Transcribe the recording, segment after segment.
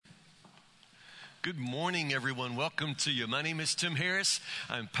Good morning, everyone. Welcome to you. My name is Tim Harris.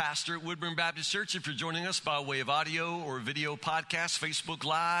 I'm pastor at Woodburn Baptist Church. If you're joining us by way of audio or video podcast, Facebook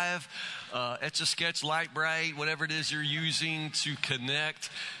Live, Etch-a-Sketch, Lightbright, whatever it is you're using to connect,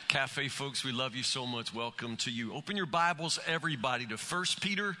 Cafe folks, we love you so much. Welcome to you. Open your Bibles, everybody, to 1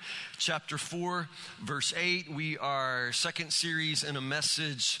 Peter chapter 4, verse 8. We are second series in a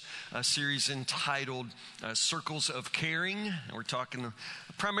message series entitled Circles of Caring. And we're talking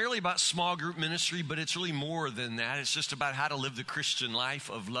primarily about small group ministry, but it's really more than that. It's just about how to live the Christian life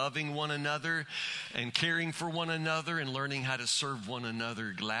of loving one another and caring for one another and learning how to serve one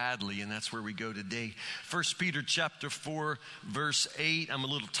another gladly. And that's where we go today. 1 Peter chapter 4, verse 8. I'm a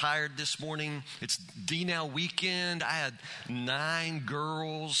little tired this morning. It's D-Now weekend. I had 9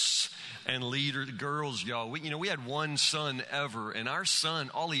 girls and girls, y'all. We had one son ever, and our son,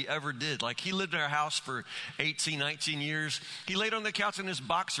 all he ever did, like he lived in our house for 18, 19 years. He laid on the couch in his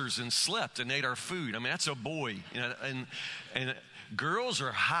boxers and slept and ate our food. I mean, that's a boy, and girls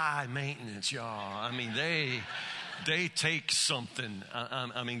are high maintenance, y'all. I mean, they take something.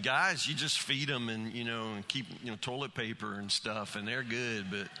 I mean, guys, you just feed them and keep toilet paper and stuff, and they're good.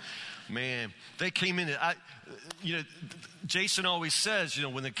 But man, they came in. Jason always says,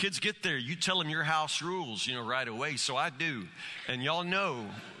 when the kids get there, you tell them your house rules, right away. So I do, and y'all know,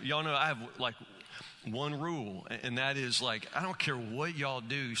 I have like one rule, and that is I don't care what y'all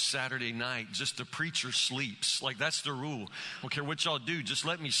do Saturday night, just the preacher sleeps. That's the rule. I don't care what y'all do, just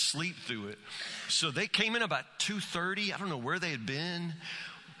let me sleep through it. So they came in about 2:30. I don't know where they had been.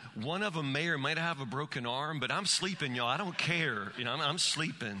 One of them may or might have a broken arm, but I'm sleeping, y'all. I don't care. I'm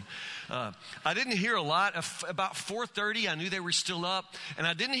sleeping. I didn't hear a lot. About 4:30, I knew they were still up, and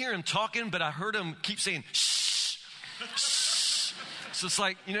I didn't hear them talking, but I heard them keep saying, shh, shh. So it's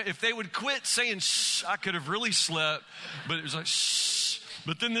if they would quit saying shh, I could have really slept, but it was like shh.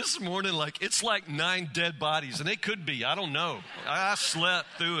 But then this morning, it's like 9 dead bodies, and it could be. I don't know. I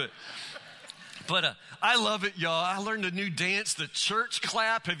slept through it. But I love it, y'all. I learned a new dance, the church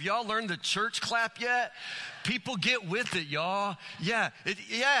clap. Have y'all learned the church clap yet? People get with it, y'all. Yeah,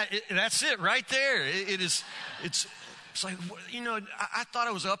 that's it right there. It's like, I thought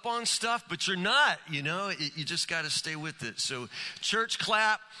I was up on stuff, but you're not, you just got to stay with it. So church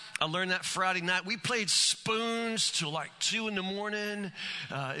clap, I learned that Friday night. We played spoons till 2 a.m.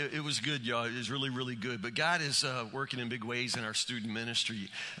 It was good, y'all. It was really, really good. But God is working in big ways in our student ministry.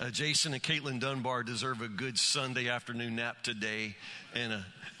 Jason and Caitlin Dunbar deserve a good Sunday afternoon nap today.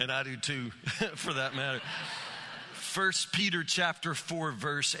 And I do too, for that matter. 1 Peter chapter 4,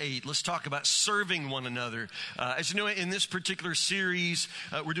 verse 8. Let's talk about serving one another. As you know, in this particular series,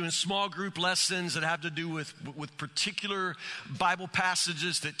 we're doing small group lessons that have to do with particular Bible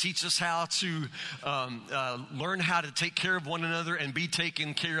passages that teach us how to learn how to take care of one another and be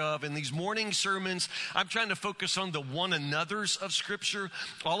taken care of. In these morning sermons, I'm trying to focus on the one another's of Scripture.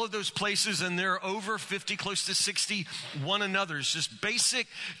 All of those places, and there are over 50, close to 60 one another's. Just basic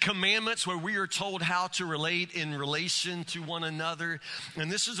commandments where we are told how to relate in relation to one another.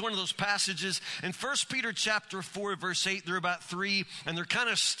 And this is one of those passages in 1 Peter chapter 4, verse 8. They're about 3, and they're kind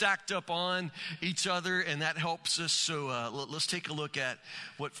of stacked up on each other, and that helps us. So let's take a look at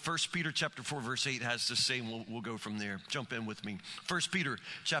what 1 Peter chapter 4, verse 8 has to say, and we'll go from there. Jump in with me. 1 Peter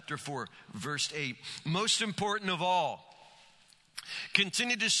chapter 4, verse 8. Most important of all,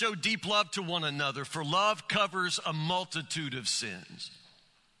 continue to show deep love to one another, for love covers a multitude of sins.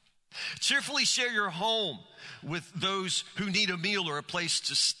 Cheerfully share your home with those who need a meal or a place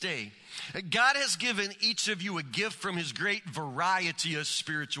to stay. God has given each of you a gift from his great variety of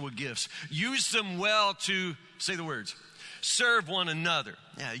spiritual gifts. Use them well to, say the words, serve one another.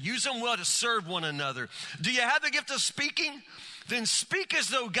 Yeah, use them well to serve one another. Do you have the gift of speaking? Then speak as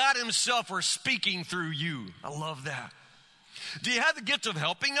though God himself were speaking through you. I love that. Do you have the gift of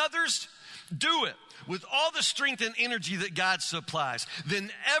helping others? Do it with all the strength and energy that God supplies.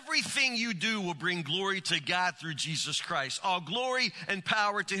 Then everything you do will bring glory to God through Jesus Christ. All glory and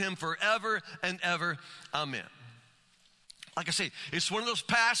power to him forever and ever. Amen. Like I say, it's one of those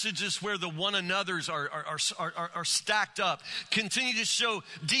passages where the one another's are stacked up. Continue to show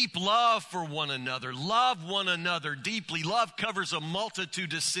deep love for one another. Love one another deeply. Love covers a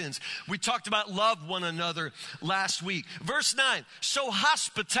multitude of sins. We talked about love one another last week. Verse 9, show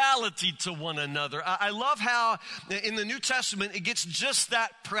hospitality to one another. I love how in the New Testament it gets just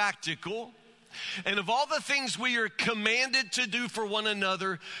that practical. And of all the things we are commanded to do for one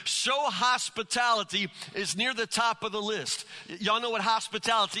another, show hospitality is near the top of the list. Y'all know what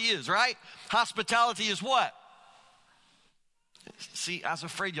hospitality is, right? Hospitality is what? See, I was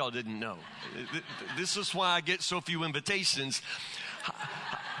afraid y'all didn't know. This is why I get so few invitations.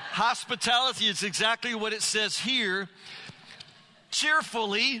 Hospitality is exactly what it says here.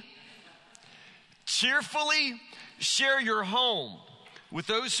 Cheerfully share your home with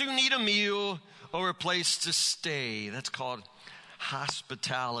those who need a meal or a place to stay. That's called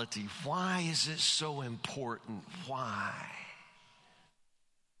hospitality. Why is it so important? Why?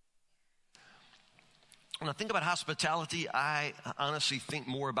 When I think about hospitality, I honestly think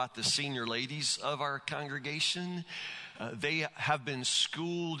more about the senior ladies of our congregation. They have been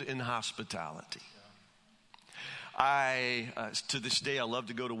schooled in hospitality. To this day, I love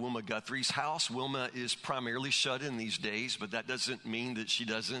to go to Wilma Guthrie's house. Wilma is primarily shut in these days, but that doesn't mean that she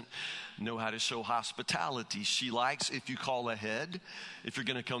doesn't know how to show hospitality. She likes if you call ahead, if you're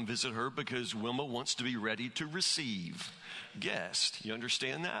going to come visit her, because Wilma wants to be ready to receive guests. You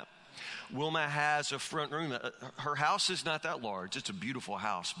understand that? Wilma has a front room. Her house is not that large. It's a beautiful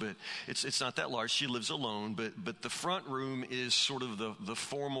house, but it's not that large. She lives alone, but the front room is sort of the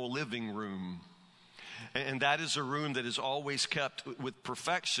formal living room. And that is a room that is always kept with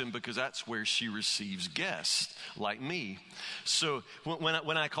perfection because that's where she receives guests like me. So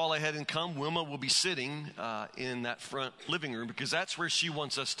when I call ahead and come, Wilma will be sitting in that front living room because that's where she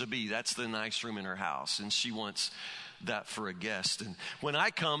wants us to be. That's the nice room in her house, and she wants that for a guest. And when I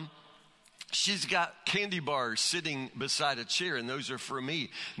come, she's got candy bars sitting beside a chair, and those are for me.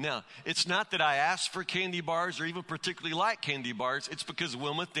 Now, it's not that I ask for candy bars or even particularly like candy bars. It's because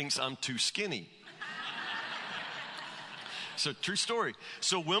Wilma thinks I'm too skinny. So, true story.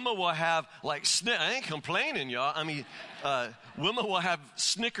 So, Wilma will have I ain't complaining, y'all. I mean, Wilma will have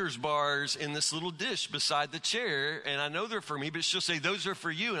Snickers bars in this little dish beside the chair, and I know they're for me, but she'll say, those are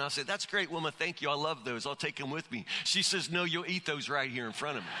for you. And I'll say, that's great, Wilma, thank you. I love those. I'll take them with me. She says, no, you'll eat those right here in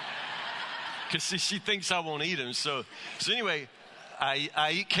front of me. Because she thinks I won't eat them. So anyway,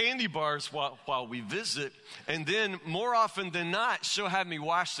 I eat candy bars while we visit. And then more often than not, she'll have me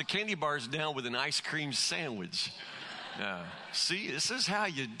wash the candy bars down with an ice cream sandwich. See, this is how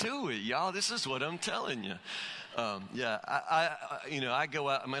you do it, y'all. This is what I'm telling you. I go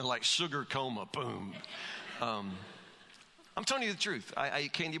out, I'm like sugar coma, boom. I'm telling you the truth. I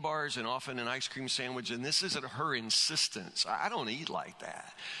eat candy bars and often an ice cream sandwich, and this is at her insistence. I don't eat like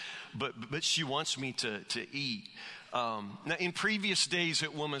that. But she wants me to eat. Now, in previous days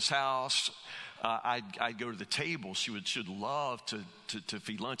at Woman's house, I'd go to the table. She'd love to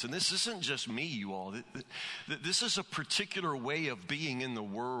feed lunch. And this isn't just me, you all. This is a particular way of being in the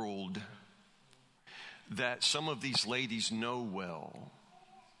world that some of these ladies know well.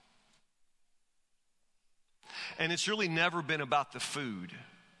 And it's really never been about the food.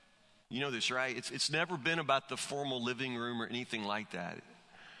 You know this, right? It's never been about the formal living room or anything like that.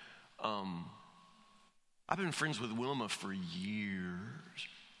 I've been friends with Wilma for years.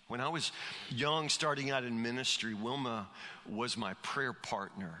 When I was young, starting out in ministry, Wilma was my prayer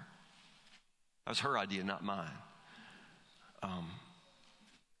partner. That was her idea, not mine. I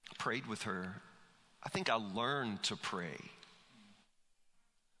prayed with her. I think I learned to pray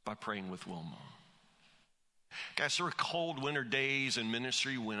by praying with Wilma. Guys, there were cold winter days in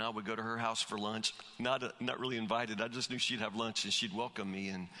ministry when I would go to her house for lunch. Not really invited. I just knew she'd have lunch and she'd welcome me.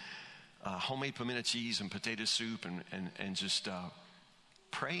 And homemade pimento cheese and potato soup and just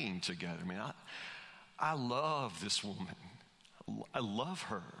praying together. I mean, I love this woman. I love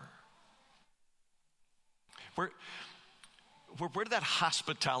her. Where did that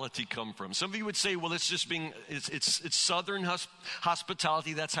hospitality come from? Some of you would say, well, it's Southern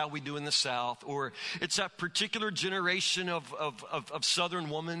hospitality. That's how we do in the South. Or it's that particular generation of Southern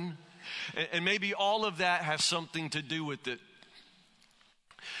woman. And maybe all of that has something to do with it.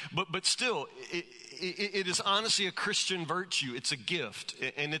 But still, it is honestly a Christian virtue. It's a gift,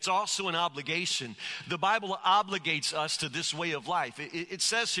 and it's also an obligation. The Bible obligates us to this way of life. It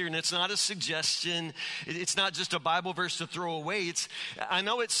says here, and it's not a suggestion. It's not just a Bible verse to throw away. I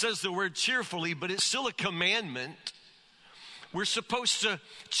know it says the word cheerfully, but it's still a commandment. We're supposed to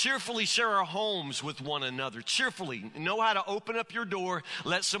cheerfully share our homes with one another. Cheerfully. Know how to open up your door,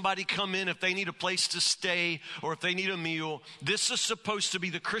 let somebody come in if they need a place to stay or if they need a meal. This is supposed to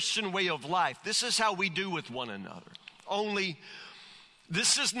be the Christian way of life. This is how we do with one another. Only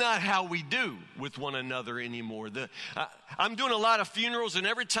this is not how we do with one another anymore. I'm doing a lot of funerals, and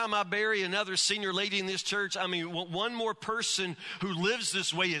every time I bury another senior lady in this church, I mean, one more person who lives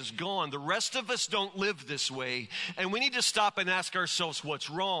this way is gone. The rest of us don't live this way, and we need to stop and ask ourselves what's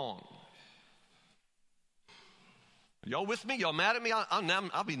wrong. Y'all with me? Y'all mad at me?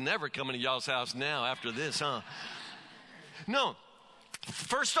 I'll be never coming to y'all's house now after this, huh? No.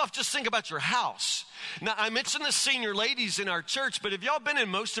 First off, just think about your house. Now, I mentioned the senior ladies in our church, but have y'all been in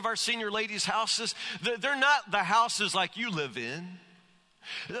most of our senior ladies' houses? They're not the houses like you live in.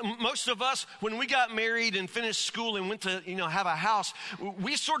 Most of us, when we got married and finished school and went to, have a house,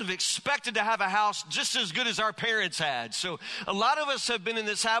 we sort of expected to have a house just as good as our parents had. So a lot of us have been in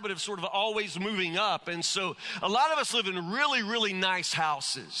this habit of sort of always moving up. And so a lot of us live in really, really nice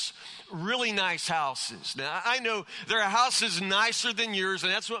houses. Really nice houses. Now, I know there are houses nicer than yours,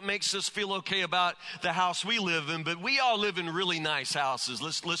 and that's what makes us feel okay about the house we live in, but we all live in really nice houses.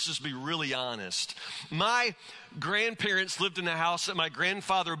 Let's just be really honest. My grandparents lived in a house that my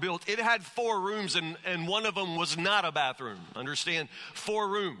grandfather built. It had 4 rooms, and one of them was not a bathroom. Understand? 4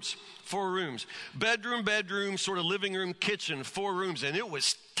 rooms. 4 rooms. Bedroom, sort of living room, kitchen, 4 rooms, and it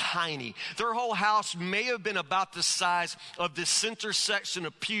was tiny. Their whole house may have been about the size of the center section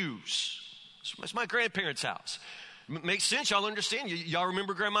of pews. It's my grandparents' house. Makes sense? Y'all understand? Y'all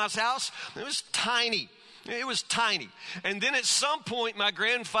remember Grandma's house? It was tiny. It was tiny. And then at some point, my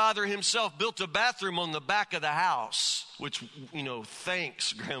grandfather himself built a bathroom on the back of the house, which,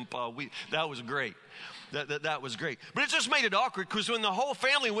 thanks, Grandpa. That was great. That was great. But it just made it awkward because when the whole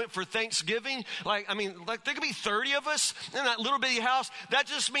family went for Thanksgiving, there could be 30 of us in that little bitty house. That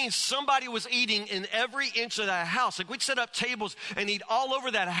just means somebody was eating in every inch of that house. Like we'd set up tables and eat all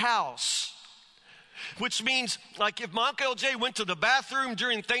over that house. Which means, if my Uncle LJ went to the bathroom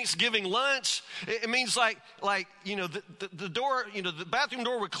during Thanksgiving lunch, it means the door, the bathroom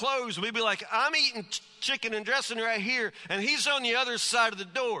door would close. We'd be like, I'm eating chicken and dressing right here, and he's on the other side of the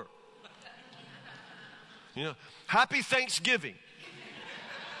door. Happy Thanksgiving.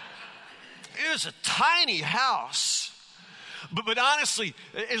 It was a tiny house. But honestly,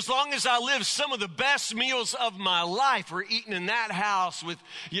 as long as I live, some of the best meals of my life were eaten in that house with,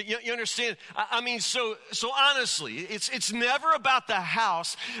 you understand? So honestly, it's never about the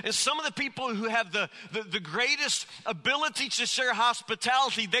house. And some of the people who have the greatest ability to share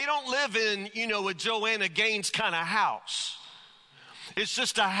hospitality, they don't live in, a Joanna Gaines kind of house. It's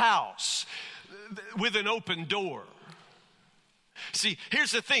just a house with an open door. See,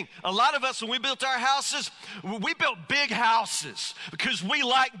 here's the thing. A lot of us, when we built our houses, we built big houses because we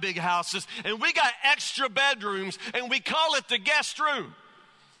like big houses, and we got extra bedrooms, and we call it the guest room.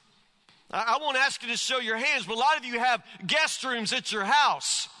 I won't ask you to show your hands, but a lot of you have guest rooms at your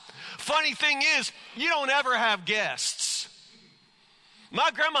house. Funny thing is, you don't ever have guests.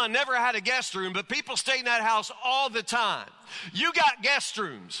 My grandma never had a guest room, but people stayed in that house all the time. You got guest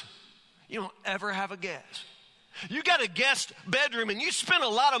rooms. You don't ever have a guest. You got a guest bedroom, and you spend a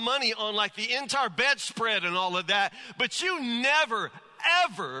lot of money on the entire bedspread and all of that, but you never,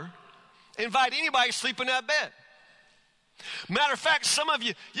 ever invite anybody to sleep in that bed. Matter of fact, some of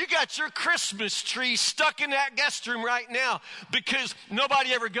you got your Christmas tree stuck in that guest room right now because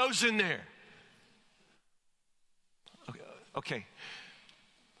nobody ever goes in there. Okay.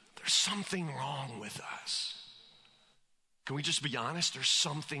 There's something wrong with us. Can we just be honest? There's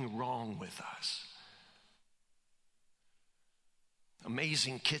something wrong with us.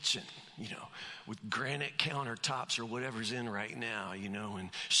 Amazing kitchen, with granite countertops or whatever's in right now,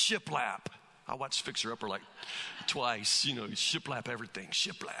 and shiplap. I watched Fixer Upper twice, shiplap everything,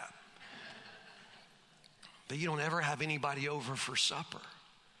 shiplap. But you don't ever have anybody over for supper.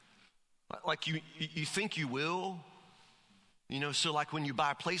 You think you will, so when you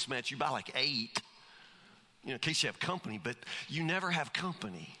buy placemats, you buy 8, in case you have company, but you never have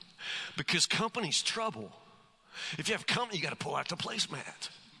company because company's trouble. If you have company, you got to pull out the placemat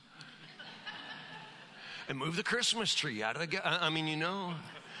and move the Christmas tree out of the.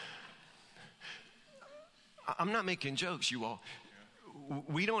 I'm not making jokes, you all.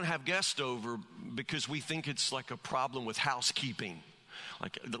 We don't have guests over because we think it's a problem with housekeeping,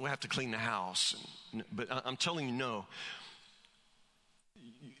 we have to clean the house. But I'm telling you, no.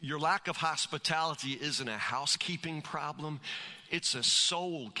 Your lack of hospitality isn't a housekeeping problem; it's a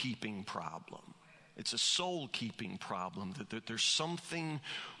soul-keeping problem. It's a soul-keeping problem, that there's something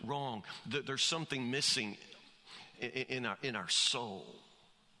wrong, that there's something missing in our soul.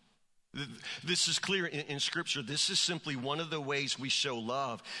 This is clear in Scripture. This is simply one of the ways we show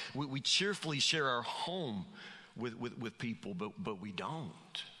love. We cheerfully share our home with people, but we don't.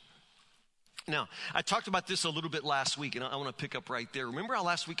 Now, I talked about this a little bit last week, and I want to pick up right there. Remember how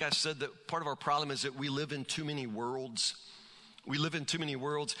last week I said that part of our problem is that we live in too many worlds? We live in too many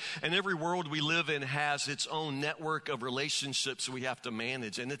worlds, and every world we live in has its own network of relationships we have to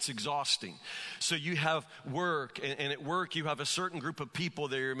manage, and it's exhausting. So you have work, and at work you have a certain group of people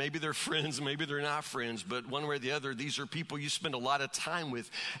there. Maybe they're friends, maybe they're not friends, but one way or the other, these are people you spend a lot of time with,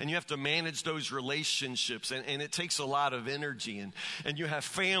 and you have to manage those relationships, and it takes a lot of energy. And you have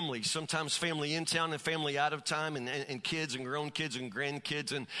family, sometimes family in town and family out of time, and kids and grown kids and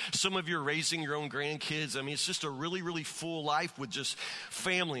grandkids, and some of you are raising your own grandkids. It's just a really, really full life life with just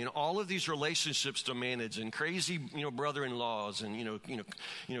family and all of these relationships to manage, and crazy, brother-in-laws, and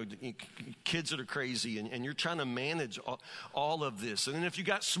kids that are crazy, and you're trying to manage all of this. And then if you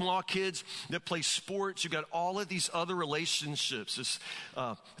got small kids that play sports, you got all of these other relationships, this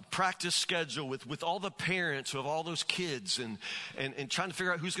practice schedule with all the parents of all those kids, and trying to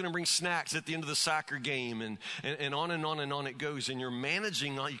figure out who's going to bring snacks at the end of the soccer game, and on and on and on it goes. And you're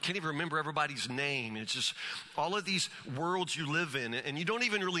managing, you can't even remember everybody's name. It's just all of these worlds you live in, and you don't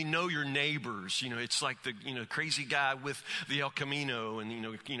even really know your neighbors. It's like the crazy guy with the El Camino, and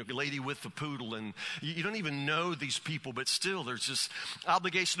the lady with the poodle, and you don't even know these people, but still there's this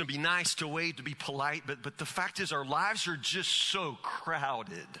obligation to be nice, to wait, to be polite. But the fact is, our lives are just so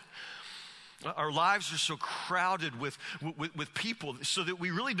crowded. Our lives are so crowded with people, so that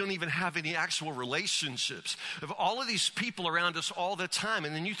we really don't even have any actual relationships. We have all of these people around us all the time,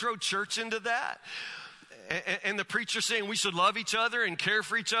 and then you throw church into that. And the preacher saying we should love each other and care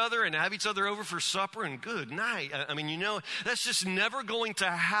for each other and have each other over for supper and good night. I mean, that's just never going to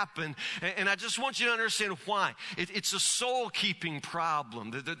happen. And I just want you to understand why. It's a soul-keeping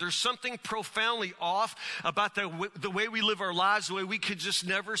problem. There's something profoundly off about the way we live our lives, the way we could just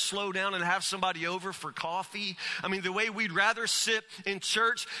never slow down and have somebody over for coffee. I mean, the way we'd rather sit in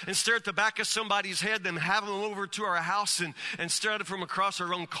church and stare at the back of somebody's head than have them over to our house and stare at it from across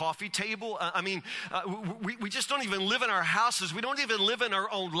our own coffee table. We just don't even live in our houses. We don't even live in our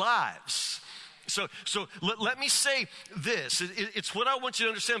own lives. So let me say this. It's what I want you to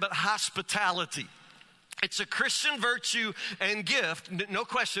understand about hospitality. It's a Christian virtue and gift. No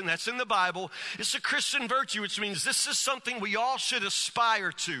question, that's in the Bible. It's a Christian virtue, which means this is something we all should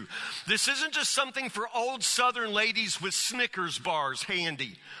aspire to. This isn't just something for old Southern ladies with Snickers bars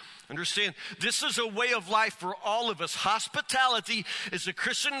handy. Understand, this is a way of life for all of us. Hospitality is a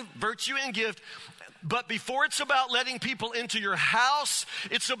Christian virtue and gift. But before it's about letting people into your house,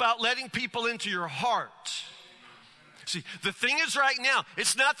 it's about letting people into your heart. See, the thing is right now,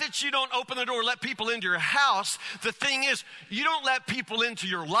 it's not that you don't open the door and let people into your house. The thing is, you don't let people into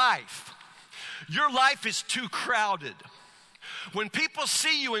your life. Your life is too crowded. When people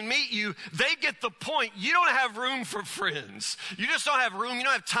see you and meet you, they get the point. You don't have room for friends. You just don't have room. You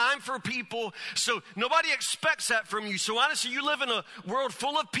don't have time for people. So nobody expects that from you. So honestly, you live in a world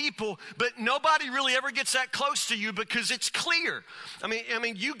full of people, but nobody really ever gets that close to you because it's clear. I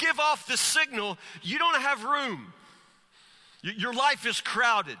mean, you give off the signal, you don't have room. Your life is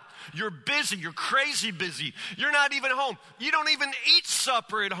crowded. You're busy. You're crazy busy. You're not even home. You don't even eat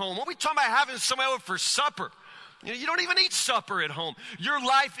supper at home. What are we talking about having somebody over for supper? You don't even eat supper at home. Your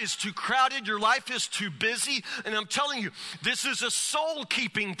life is too crowded. Your life is too busy. And I'm telling you, this is a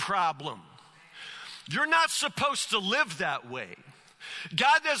soul-keeping problem. You're not supposed to live that way.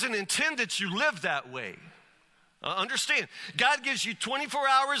 God doesn't intend that you live that way. Understand, God gives you 24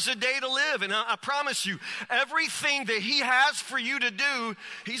 hours a day to live, and I promise you, everything that He has for you to do,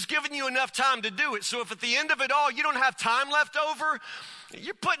 He's given you enough time to do it. So if at the end of it all, you don't have time left over,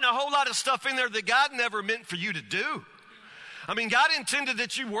 you're putting a whole lot of stuff in there that God never meant for you to do. I mean, God intended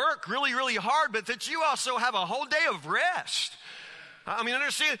that you work really, really hard, but that you also have a whole day of rest. I mean,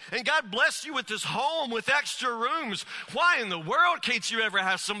 understand? And God blessed you with this home with extra rooms. Why in the world can't you ever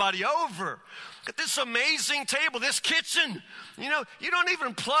have somebody over? At this amazing table, this kitchen, you don't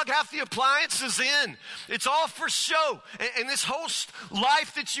even plug half the appliances in. It's all for show. And this whole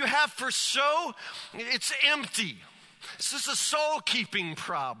life that you have for show, it's empty. This is a soul-keeping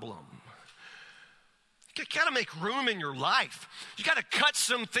problem. You got to make room in your life. You got to cut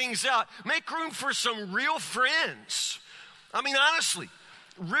some things out. Make room for some real friends. I mean, honestly,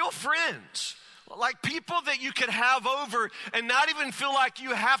 real friends. Like people that you could have over and not even feel like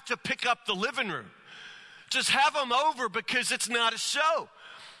you have to pick up the living room. Just have them over because it's not a show.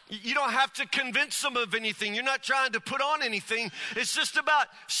 You don't have to convince them of anything. You're not trying to put on anything. It's just about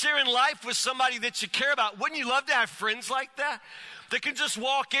sharing life with somebody that you care about. Wouldn't you love to have friends like that? That can just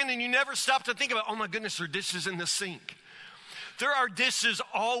walk in and you never stop to think about, oh my goodness, there are dishes in the sink. There are dishes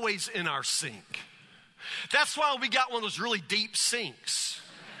always in our sink. That's why we got one of those really deep sinks.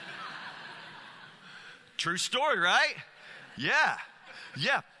 True story, right? Yeah.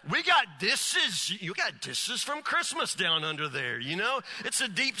 We got dishes. You got dishes from Christmas down under there, It's a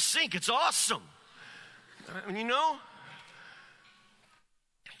deep sink. It's awesome. You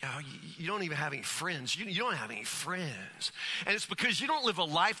don't even have any friends. You don't have any friends. And it's because you don't live a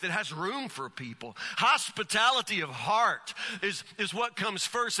life that has room for people. Hospitality of heart is what comes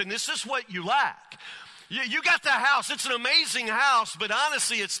first, and this is what you lack. You got the house. It's an amazing house, but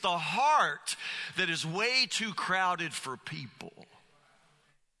honestly, it's the heart that is way too crowded for people.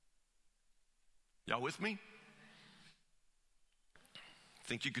 Y'all with me?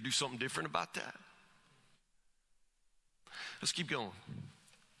 Think you could do something different about that? Let's keep going.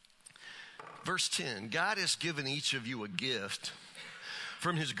 Verse 10, God has given each of you a gift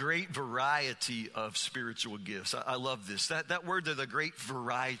from his great variety of spiritual gifts. I love this. That word, the great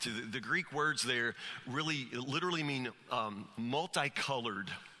variety, the Greek words there really literally mean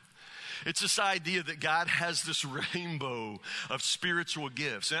multicolored. It's this idea that God has this rainbow of spiritual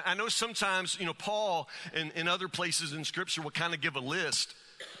gifts. And I know sometimes, Paul in other places in Scripture will kind of give a list.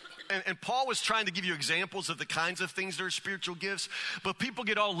 And Paul was trying to give you examples of the kinds of things that are spiritual gifts, but people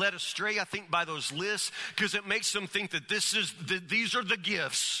get all led astray, I think, by those lists because it makes them think that these are the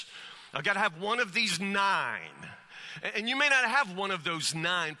gifts. I've got to have one of these 9. And you may not have one of those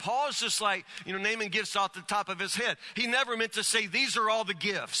 9. Paul is just like, naming gifts off the top of his head. He never meant to say, these are all the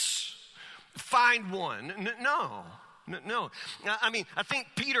gifts. Find one. No. I think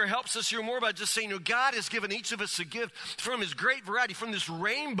Peter helps us here more by just saying, God has given each of us a gift from his great variety, from this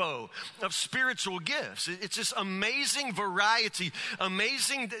rainbow of spiritual gifts. It's this amazing variety,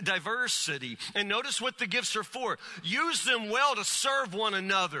 amazing diversity. And notice what the gifts are for. Use them well to serve one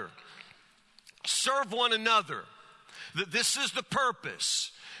another. Serve one another. This is the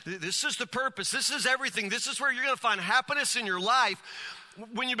purpose. This is the purpose. This is everything. This is where you're going to find happiness in your life.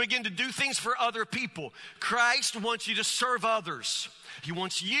 When you begin to do things for other people, Christ wants you to serve others. He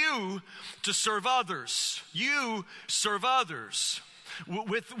wants you to serve others. You serve others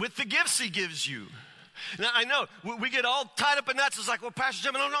with the gifts he gives you. Now, I know we get all tied up in that. It's like, well, Pastor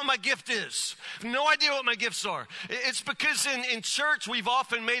Jim, I don't know what my gift is. No idea what my gifts are. It's because in church, we've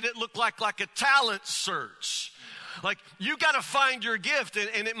often made it look like a talent search. Like, you got to find your gift,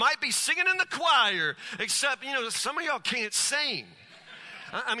 and it might be singing in the choir, except, some of y'all can't sing.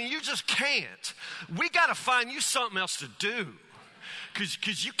 You just can't. We got to find you something else to do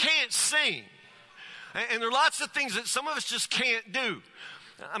because you can't sing. And there are lots of things that some of us just can't do.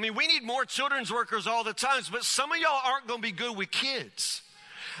 We need more children's workers all the time, but some of y'all aren't going to be good with kids.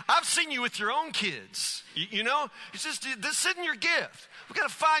 I've seen you with your own kids. It's just, this isn't your gift. We've got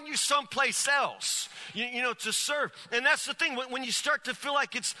to find you someplace else, to serve. And that's the thing, when you start to feel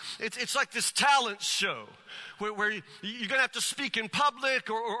like it's like this talent show where you're going to have to speak in public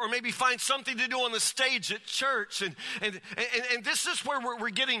or maybe find something to do on the stage at church. And this is where we're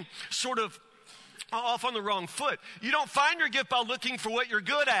getting sort of off on the wrong foot. You don't find your gift by looking for what you're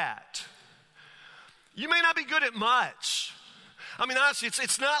good at. You may not be good at much. Honestly,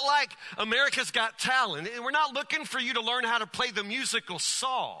 it's not like America's Got Talent. We're not looking for you to learn how to play the musical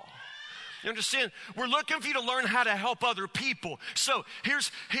Saw. You understand? We're looking for you to learn how to help other people. So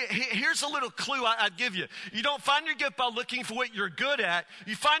here's a little clue I'd give you. You don't find your gift by looking for what you're good at.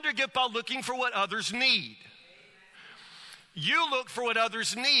 You find your gift by looking for what others need. You look for what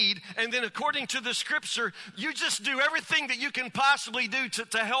others need, and then according to the Scripture, you just do everything that you can possibly do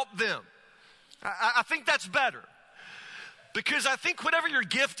to help them. I think that's better. Because I think whatever your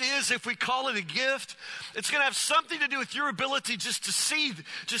gift is, if we call it a gift, it's going to have something to do with your ability just to see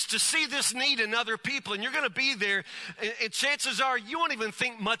this need in other people. And you're going to be there, and chances are you won't even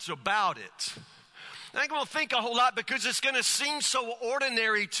think much about it. I think we'll think a whole lot because it's going to seem so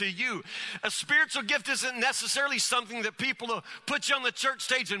ordinary to you. A spiritual gift isn't necessarily something that people will put you on the church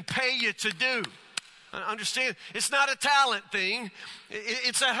stage and pay you to do. Understand? It's not a talent thing.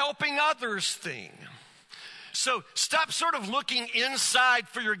 It's a helping others thing. So stop sort of looking inside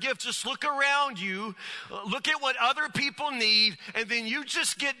for your gift. Just look around you, look at what other people need, and then you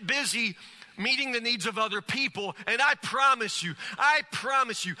just get busy meeting the needs of other people. And I promise you,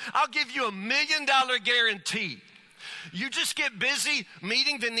 I'll give you $1 million guarantee. You just get busy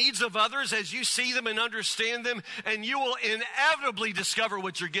meeting the needs of others as you see them and understand them, and you will inevitably discover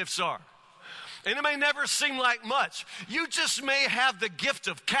what your gifts are. And it may never seem like much. You just may have the gift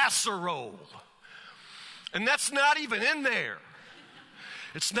of casserole. And that's not even in there.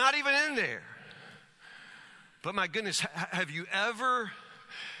 It's not even in there. But my goodness, have you ever,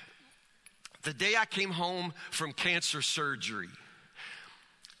 the day I came home from cancer surgery,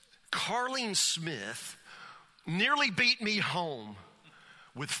 Carlene Smith nearly beat me home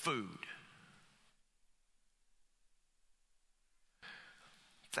with food.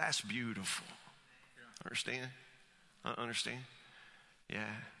 That's beautiful. Understand? Understand? Yeah.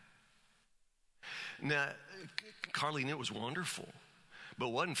 Now, Carlene, it was wonderful, but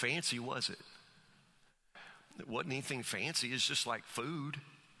it wasn't fancy, was it? It wasn't anything fancy. It's just like food,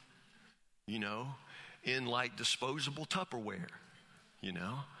 in like disposable Tupperware,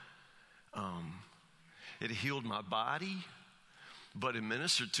 It healed my body, but it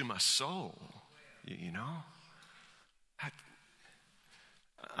ministered to my soul, you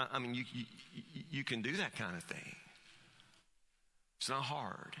can do that kind of thing. It's not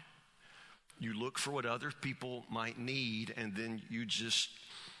hard. You look for what other people might need, and then you just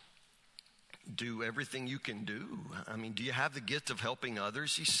do everything you can do. I mean, do you have the gift of helping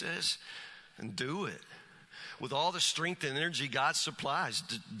others, he says? And do it. With all the strength and energy God supplies,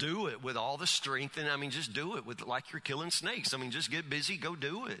 do it with all the strength. And I mean, just do it with like you're killing snakes. I mean, just get busy, go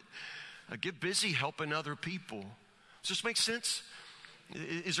do it. Get busy helping other people. Does this make sense?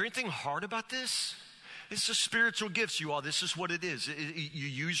 Is there anything hard about this? It's just spiritual gifts, you all. This is what it is. You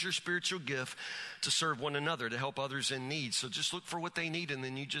use your spiritual gift to serve one another, to help others in need. So just look for what they need, and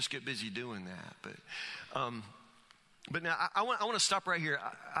then you just get busy doing that. But now I want to stop right here.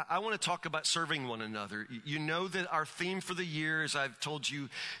 I want to talk about serving one another. You know that our theme for the year, as I've told you,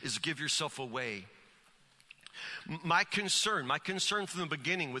 is give yourself away. My concern from the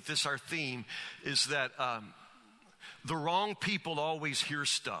beginning with this, our theme, is that the wrong people always hear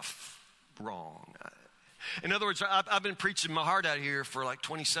stuff wrong. In other words, I've been preaching my heart out here for like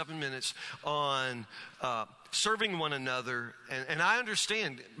 27 minutes on serving one another. And I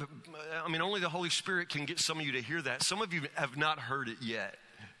understand, I mean, only the Holy Spirit can get some of you to hear that. Some of you have not heard it yet.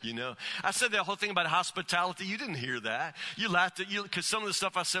 You know, I said that whole thing about hospitality. You didn't hear that. You laughed at you because some of the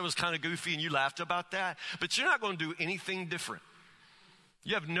stuff I said was kind of goofy and you laughed about that. But you're not going to do anything different.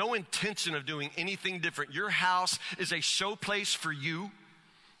 You have no intention of doing anything different. Your house is a show place for you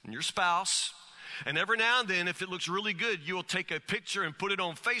and your spouse. And every now and then, if it looks really good, you will take a picture and put it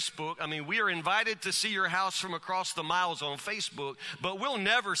on Facebook. I mean, we are invited to see your house from across the miles on Facebook, but we'll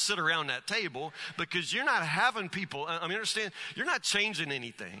never sit around that table because you're not having people. I mean, understand, you're not changing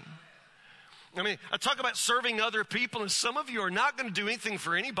anything. I mean, I talk about serving other people, and some of you are not going to do anything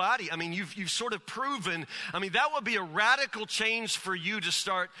for anybody. I mean, you've sort of proven, I mean, that would be a radical change for you to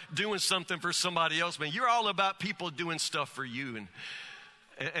start doing something for somebody else. Man, you're all about people doing stuff for you,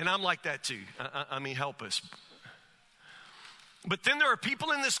 and I'm like that too. I mean, help us. But then there are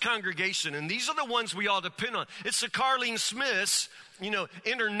people in this congregation, and these are the ones we all depend on. It's the Carlene Smiths, you know,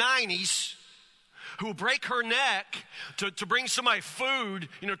 in her 90s, who will break her neck to bring somebody food,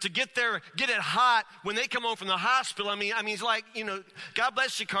 you know, to get it hot when they come home from the hospital. I mean, it's like, you know, God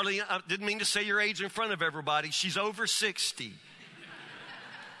bless you, Carlene. I didn't mean to say your age in front of everybody. She's over 60.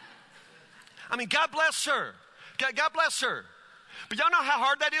 I mean, God bless her. God bless her. But y'all know how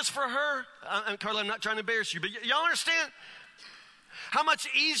hard that is for her? Carla, I'm not trying to embarrass you, but y'all understand how much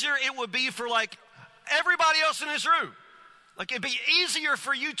easier it would be for like everybody else in this room. Like it'd be easier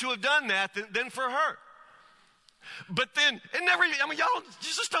for you to have done that than for her. But then y'all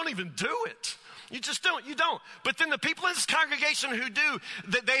just don't even do it. You just don't. You don't. But then the people in this congregation who do,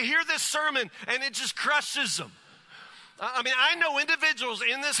 they hear this sermon and it just crushes them. I mean, I know individuals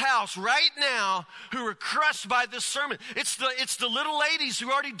in this house right now who are crushed by this sermon. It's the little ladies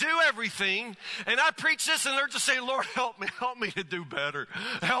who already do everything. And I preach this and they're just saying, Lord, help me to do better.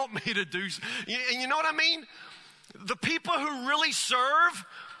 Help me to do. And you know what I mean? The people who really serve,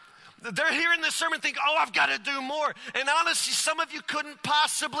 they're hearing this sermon and think, oh, I've got to do more. And honestly, some of you couldn't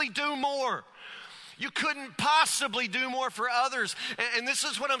possibly do more. You couldn't possibly do more for others. And this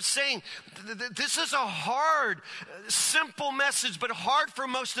is what I'm saying. This is a hard, simple message, but hard for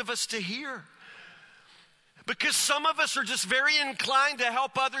most of us to hear. Because some of us are just very inclined to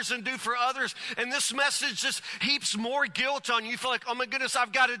help others and do for others. And this message just heaps more guilt on you. You feel like, oh my goodness,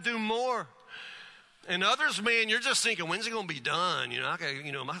 I've got to do more. And others, man, you're just thinking, when's it going to be done? You know, I got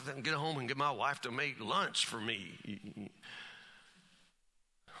to get home and get my wife to make lunch for me.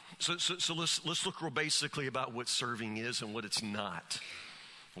 So let's look real basically about what serving is and what it's not.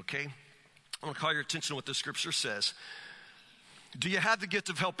 Okay? I want to call your attention to what the scripture says. Do you have the gift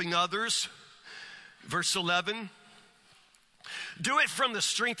of helping others? Verse 11. Do it from the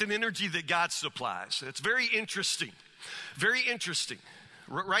strength and energy that God supplies. It's very interesting. Very interesting.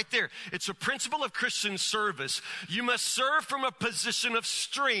 Right there. It's a principle of Christian service. You must serve from a position of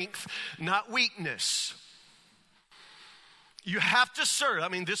strength, not weakness. You have to serve. I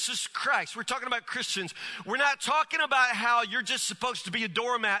mean, this is Christ. We're talking about Christians. We're not talking about how you're just supposed to be a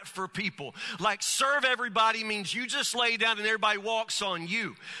doormat for people. Like serve everybody means you just lay down and everybody walks on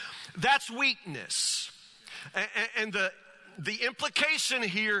you. That's weakness. And the implication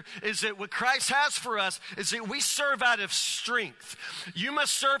here is that what Christ has for us is that we serve out of strength. You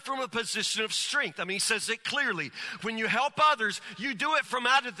must serve from a position of strength. I mean, he says it clearly. When you help others, you do it from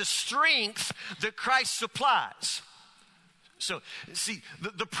out of the strength that Christ supplies. So, see,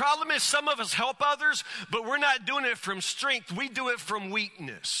 the problem is some of us help others, but we're not doing it from strength. We do it from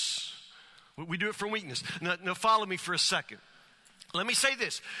weakness. We do it from weakness. Now follow me for a second. Let me say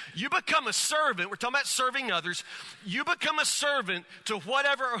this. You become a servant. We're talking about serving others. You become a servant to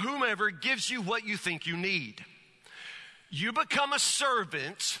whatever or whomever gives you what you think you need. You become a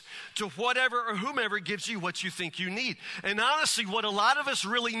servant to whatever or whomever gives you what you think you need. And honestly, what a lot of us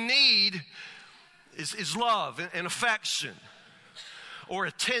really need is love and affection or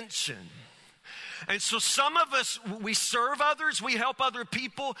attention. And so some of us, we serve others, we help other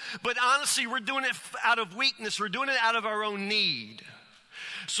people, but honestly, we're doing it out of weakness. We're doing it out of our own need.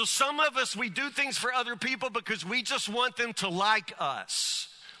 So some of us, we do things for other people because we just want them to like us.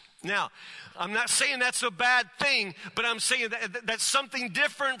 Now, I'm not saying that's a bad thing, but I'm saying that's something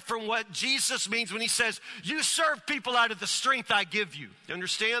different from what Jesus means when he says, you serve people out of the strength I give you. You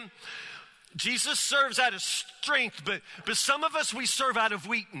understand? Jesus serves out of strength, but some of us, we serve out of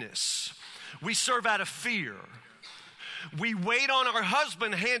weakness. We serve out of fear. We wait on our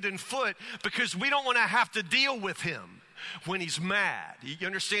husband hand and foot because we don't want to have to deal with him when he's mad. You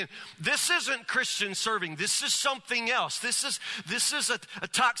understand? This isn't Christian serving. This is something else. This is a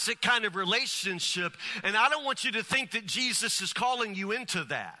toxic kind of relationship, and I don't want you to think that Jesus is calling you into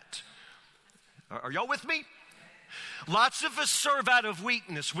that. Are y'all with me? Lots of us serve out of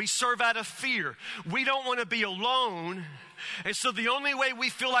weakness. We serve out of fear. We don't want to be alone. And so the only way we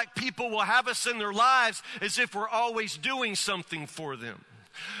feel like people will have us in their lives is if we're always doing something for them.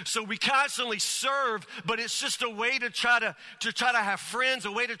 So we constantly serve, but it's just a way to try to have friends,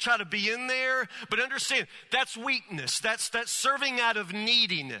 a way to try to be in there. But understand, that's weakness. That's serving out of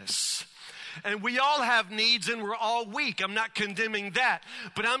neediness. And we all have needs and we're all weak. I'm not condemning that.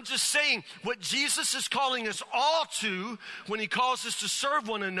 But I'm just saying what Jesus is calling us all to when he calls us to serve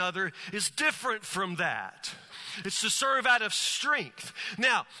one another is different from that. It's to serve out of strength.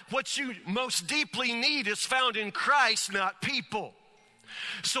 Now, what you most deeply need is found in Christ, not people.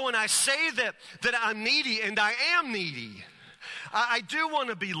 So when I say that I'm needy, and I am needy, I do want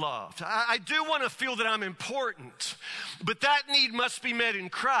to be loved. I do want to feel that I'm important. But that need must be met in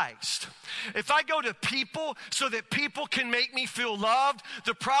Christ. If I go to people so that people can make me feel loved,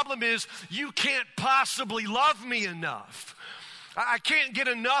 the problem is you can't possibly love me enough. I can't get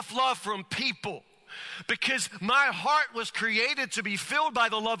enough love from people because my heart was created to be filled by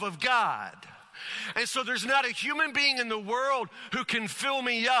the love of God. And so there's not a human being in the world who can fill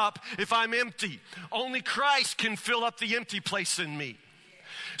me up if I'm empty. Only Christ can fill up the empty place in me.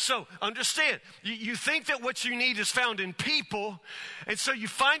 So understand, you think that what you need is found in people, and so you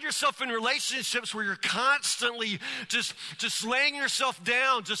find yourself in relationships where you're constantly just laying yourself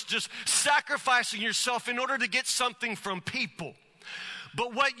down, just sacrificing yourself in order to get something from people.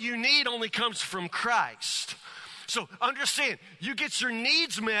 But what you need only comes from Christ. So understand, you get your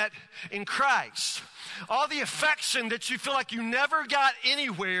needs met in Christ. All the affection that you feel like you never got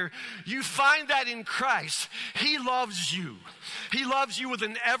anywhere, you find that in Christ. He loves you. He loves you with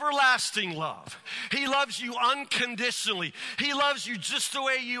an everlasting love. He loves you unconditionally. He loves you just the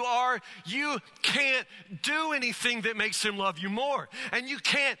way you are. You can't do anything that makes him love you more. And you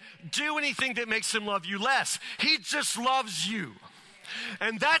can't do anything that makes him love you less. He just loves you.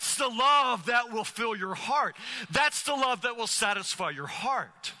 And that's the love that will fill your heart. That's the love that will satisfy your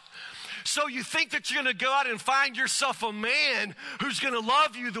heart. So you think that you're going to go out and find yourself a man who's going to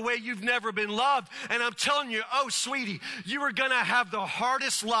love you the way you've never been loved. And I'm telling you, oh, sweetie, you are going to have the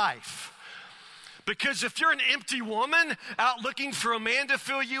hardest life. Because if you're an empty woman out looking for a man to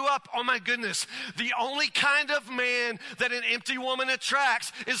fill you up, oh my goodness, the only kind of man that an empty woman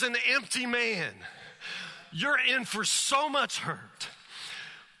attracts is an empty man. You're in for so much hurt.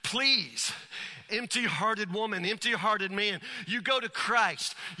 Please, empty-hearted woman, empty-hearted man, you go to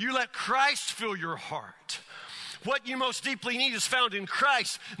Christ. You let Christ fill your heart. What you most deeply need is found in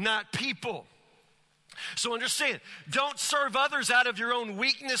Christ, not people. So understand, don't serve others out of your own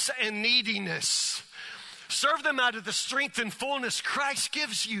weakness and neediness. Serve them out of the strength and fullness Christ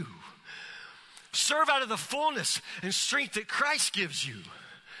gives you. Serve out of the fullness and strength that Christ gives you.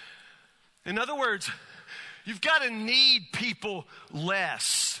 In other words, you've got to need people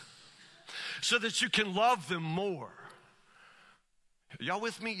less so that you can love them more. Y'all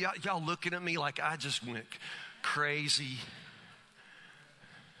with me? Y'all looking at me like I just went crazy.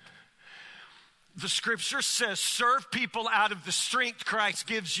 The scripture says, serve people out of the strength Christ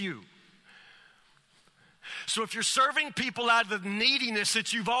gives you. So if you're serving people out of the neediness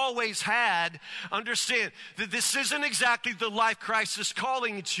that you've always had, understand that this isn't exactly the life Christ is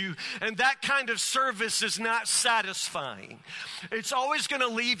calling to, and that kind of service is not satisfying. It's always going to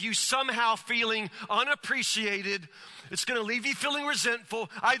leave you somehow feeling unappreciated. It's going to leave you feeling resentful.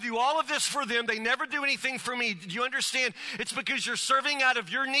 I do all of this for them. They never do anything for me. Do you understand? It's because you're serving out of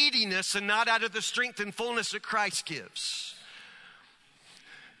your neediness and not out of the strength and fullness that Christ gives.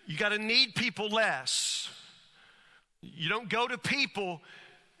 You got to need people less. You don't go to people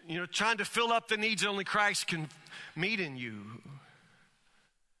trying to fill up the needs only Christ can meet in you.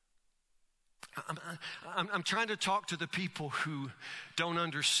 I'm trying to talk to the people who don't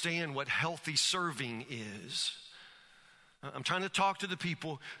understand what healthy serving is. I'm trying to talk to the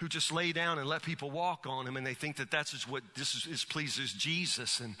people who just lay down and let people walk on them, and they think that that's what this is pleases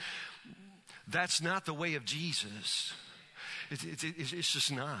Jesus, and that's not the way of Jesus. It's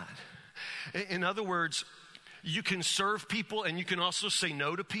just not. In other words, you can serve people and you can also say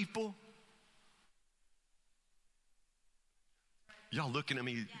no to people. Y'all looking at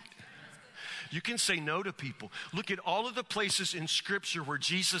me. You can say no to people. Look at all of the places in Scripture where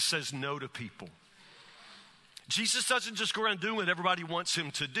Jesus says no to people. Jesus doesn't just go around doing what everybody wants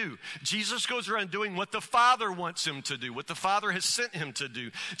him to do. Jesus goes around doing what the Father wants him to do, what the Father has sent him to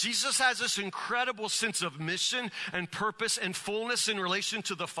do. Jesus has this incredible sense of mission and purpose and fullness in relation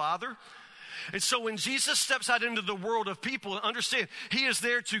to the Father. And so when Jesus steps out into the world of people, understand, he is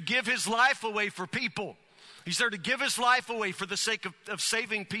there to give his life away for people. He's there to give his life away for the sake of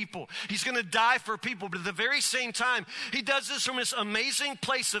saving people. He's going to die for people, but at the very same time, he does this from this amazing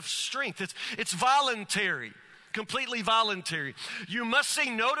place of strength. It's voluntary. Completely voluntary. You must say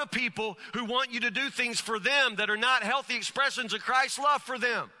no to people who want you to do things for them that are not healthy expressions of Christ's love for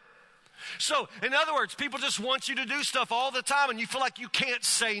them. So, in other words, people just want you to do stuff all the time and you feel like you can't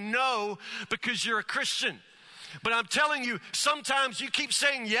say no because you're a Christian. But I'm telling you, sometimes you keep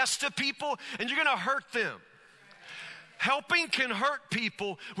saying yes to people and you're going to hurt them. Helping can hurt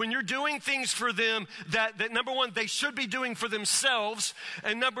people when you're doing things for them that number one, they should be doing for themselves.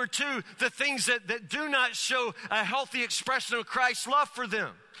 And number two, the things that do not show a healthy expression of Christ's love for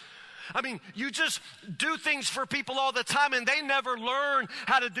them. I mean, you just do things for people all the time and they never learn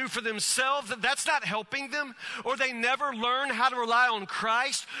how to do for themselves. That's not helping them. Or they never learn how to rely on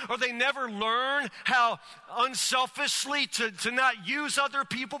Christ. Or they never learn how unselfishly to not use other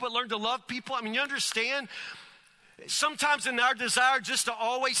people but learn to love people. I mean, you understand? Sometimes in our desire just to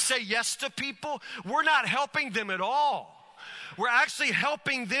always say yes to people, we're not helping them at all. We're actually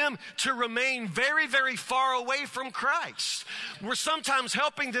helping them to remain very, very far away from Christ. We're sometimes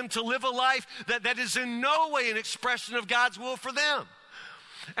helping them to live a life that is in no way an expression of God's will for them.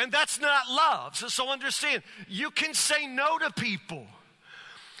 And that's not love. So understand, you can say no to people.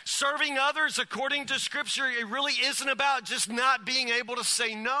 Serving others according to Scripture, it really isn't about just not being able to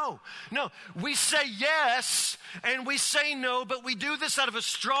say no. No, we say yes and we say no, but we do this out of a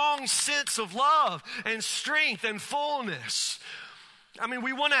strong sense of love and strength and fullness. I mean,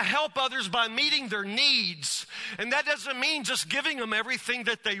 we want to help others by meeting their needs, and that doesn't mean just giving them everything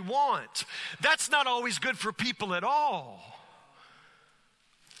that they want. That's not always good for people at all.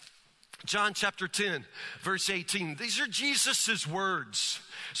 John chapter 10, verse 18. These are Jesus' words.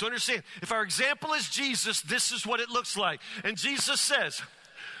 So understand, if our example is Jesus, this is what it looks like. And Jesus says,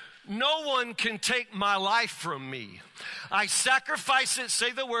 no one can take my life from me. I sacrifice it,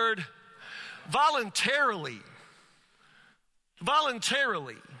 say the word, voluntarily.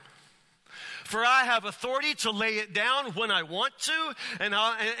 Voluntarily. For I have authority to lay it down when I want to, and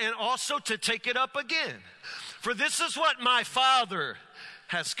also to take it up again. For this is what my Father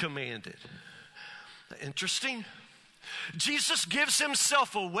has commanded. Interesting. Jesus gives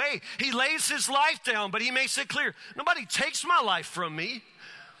himself away. He lays his life down, but he makes it clear, nobody takes my life from me.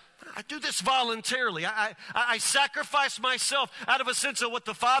 I do this voluntarily. I sacrifice myself out of a sense of what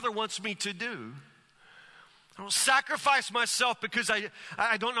the Father wants me to do. I don't sacrifice myself because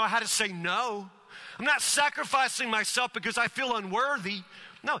I don't know how to say no. I'm not sacrificing myself because I feel unworthy.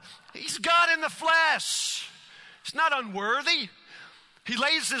 No, he's God in the flesh. He's not unworthy. He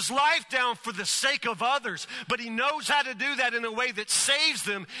lays his life down for the sake of others, but he knows how to do that in a way that saves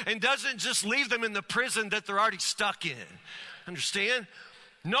them and doesn't just leave them in the prison that they're already stuck in. Understand?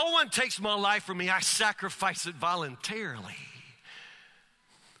 No one takes my life from me. I sacrifice it voluntarily.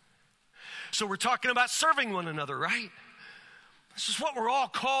 So we're talking about serving one another, right? This is what we're all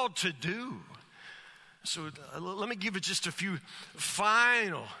called to do. So let me give you just a few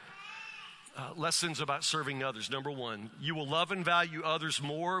final lessons about serving others. Number one, you will love and value others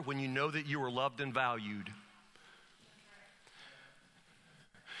more when you know that you are loved and valued.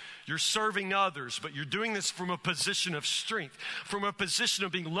 You're serving others, but you're doing this from a position of strength, from a position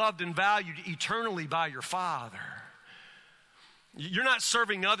of being loved and valued eternally by your Father. You're not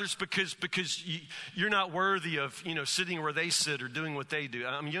serving others because you're not worthy of, sitting where they sit or doing what they do.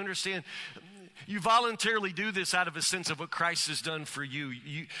 I mean, you understand? You voluntarily do this out of a sense of what Christ has done for you.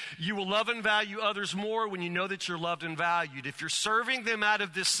 You will love and value others more when you know that you're loved and valued. If you're serving them out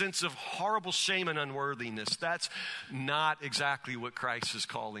of this sense of horrible shame and unworthiness, that's not exactly what Christ is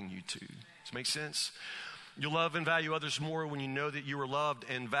calling you to. Does it make sense? You'll love and value others more when you know that you are loved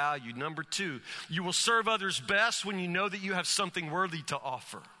and valued. Number 2, you will serve others best when you know that you have something worthy to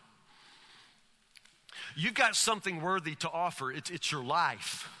offer. You've got something worthy to offer. It's your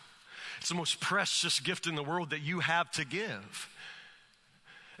life. It's the most precious gift in the world that you have to give.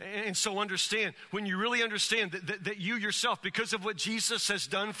 And so understand, when you really understand that you yourself, because of what Jesus has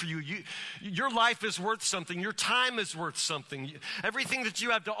done for you, your life is worth something. Your time is worth something. Everything that you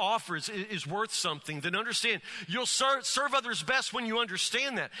have to offer is worth something. Then understand, you'll serve others best when you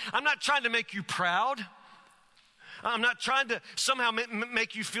understand that. I'm not trying to make you proud. I'm not trying to somehow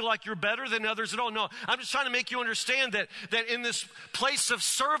make you feel like you're better than others at all. No, I'm just trying to make you understand that in this place of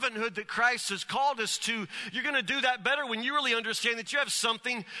servanthood that Christ has called us to, you're going to do that better when you really understand that you have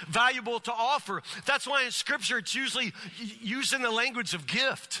something valuable to offer. That's why in Scripture it's usually used in the language of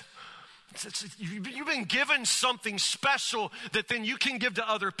gift. You've been given something special that then you can give to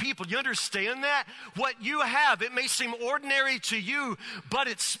other people. You understand that? What you have, it may seem ordinary to you, but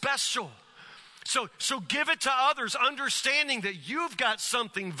it's special. So give it to others, understanding that you've got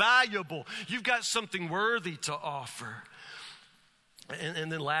something valuable. You've got something worthy to offer.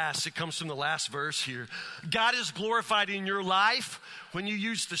 And then last, it comes from the last verse here. God is glorified in your life when you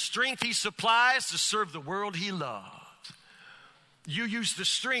use the strength He supplies to serve the world He loves. You use the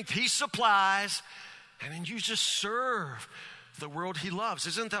strength He supplies, and then you just serve the world He loves.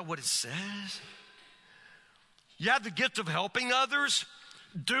 Isn't that what it says? You have the gift of helping others?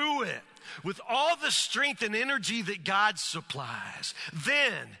 Do it with all the strength and energy that God supplies.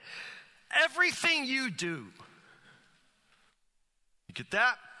 Then, everything you do, you get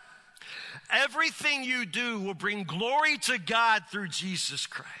that? Everything you do will bring glory to God through Jesus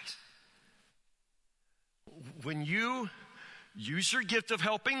Christ. When you use your gift of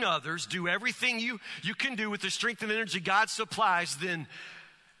helping others, do everything you can do with the strength and energy God supplies, then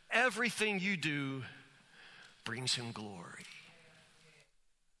everything you do brings Him glory.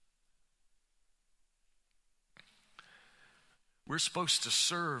 We're supposed to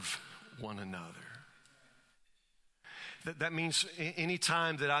serve one another. That means any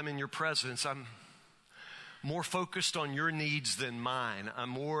time that I'm in your presence, I'm more focused on your needs than mine. I'm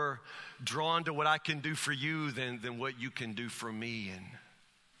more drawn to what I can do for you than what you can do for me. And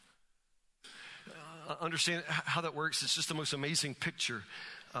understand how that works. It's just the most amazing picture.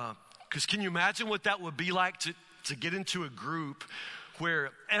 Because can you imagine what that would be like to get into a group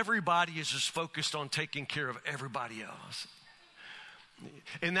where everybody is just focused on taking care of everybody else?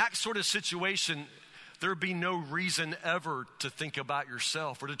 In that sort of situation, there'd be no reason ever to think about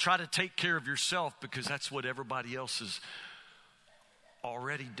yourself or to try to take care of yourself, because that's what everybody else is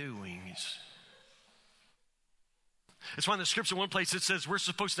already doing. It's why in the Scripture, one place it says we're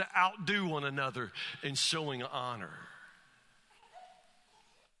supposed to outdo one another in showing honor.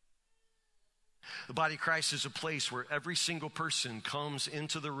 The body of Christ is a place where every single person comes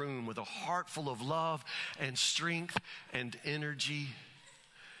into the room with a heart full of love and strength and energy,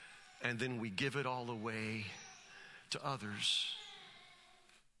 and then we give it all away to others.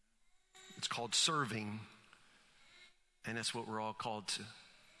 It's called serving, and that's what we're all called to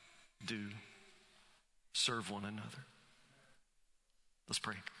do. Serve one another. Let's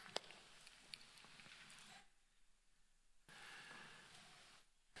pray.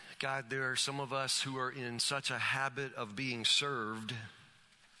 God, there are some of us who are in such a habit of being served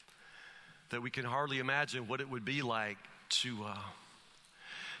that we can hardly imagine what it would be like to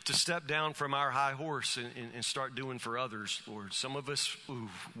step down from our high horse and start doing for others, Lord. Some of us,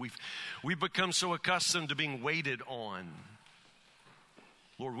 we've become so accustomed to being waited on.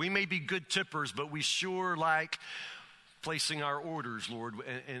 Lord, we may be good tippers, but we sure like placing our orders, Lord.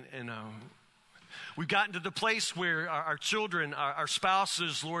 And we've gotten to the place where our children, our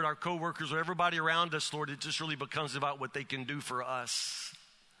spouses, Lord, our coworkers, or everybody around us, Lord, it just really becomes about what they can do for us.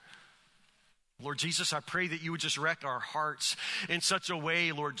 Lord Jesus, I pray that you would just wreck our hearts in such a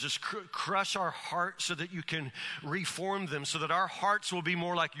way, Lord, just crush our hearts so that you can reform them, so that our hearts will be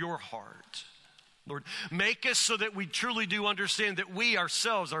more like your heart. Lord, make us so that we truly do understand that we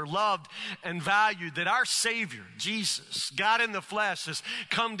ourselves are loved and valued, that our Savior, Jesus, God in the flesh, has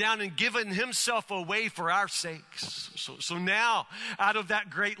come down and given himself away for our sakes. So now, out of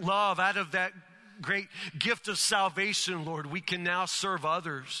that great love, out of that great gift of salvation, Lord, we can now serve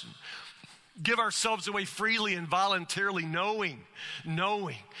others. Give ourselves away freely and voluntarily, knowing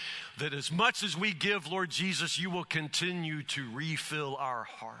that as much as we give, Lord Jesus, you will continue to refill our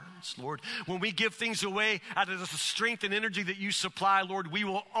hearts. Lord, when we give things away out of the strength and energy that you supply, Lord, we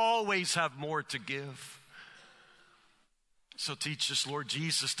will always have more to give. So teach us, Lord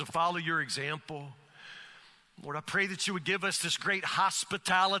Jesus, to follow your example. Lord, I pray that you would give us this great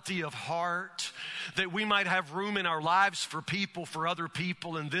hospitality of heart, that we might have room in our lives for people, for other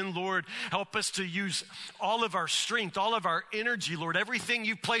people. And then, Lord, help us to use all of our strength, all of our energy, Lord, everything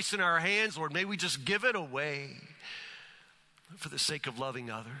you've placed in our hands, Lord, may we just give it away for the sake of loving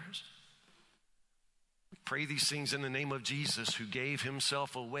others. We pray these things in the name of Jesus, who gave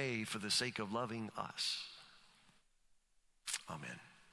himself away for the sake of loving us. Amen.